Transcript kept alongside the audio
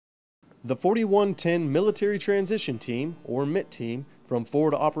The 4110 Military Transition Team, or MiTT team, from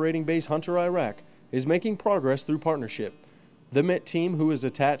Forward Operating Base Hunter, Iraq, is making progress through partnership. The MiTT team, who is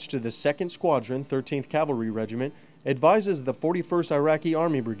attached to the 2nd Squadron, 13th Cavalry Regiment, advises the 41st Iraqi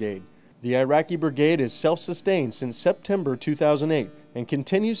Army Brigade. The Iraqi Brigade is self-sustained since September 2008 and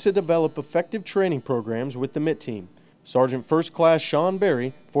continues to develop effective training programs with the MiTT team. Sergeant First Class Sean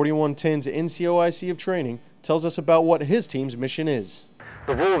Berry, 4110's NCOIC of Training, tells us about what his team's mission is.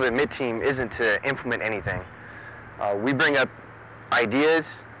 The role of the MiTT team isn't to implement anything. We bring up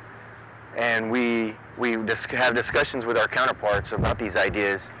ideas and we have discussions with our counterparts about these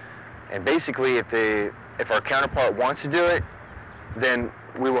ideas. And basically, if our counterpart wants to do it, then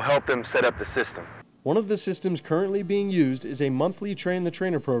we will help them set up the system. One of the systems currently being used is a monthly Train the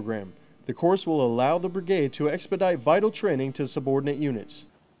Trainer program. The course will allow the brigade to expedite vital training to subordinate units.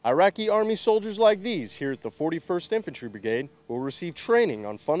 Iraqi Army soldiers like these here at the 41st Infantry Brigade will receive training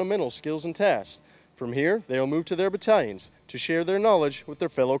on fundamental skills and tasks. From here, they will move to their battalions to share their knowledge with their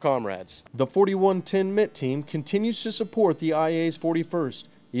fellow comrades. The 4110 MiTT team continues to support the IA's 41st,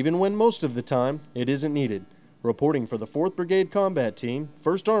 even when most of the time it isn't needed. Reporting for the 4th Brigade Combat Team,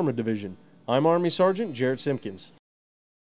 1st Armored Division, I'm Army Sergeant Jarrett Simpkins.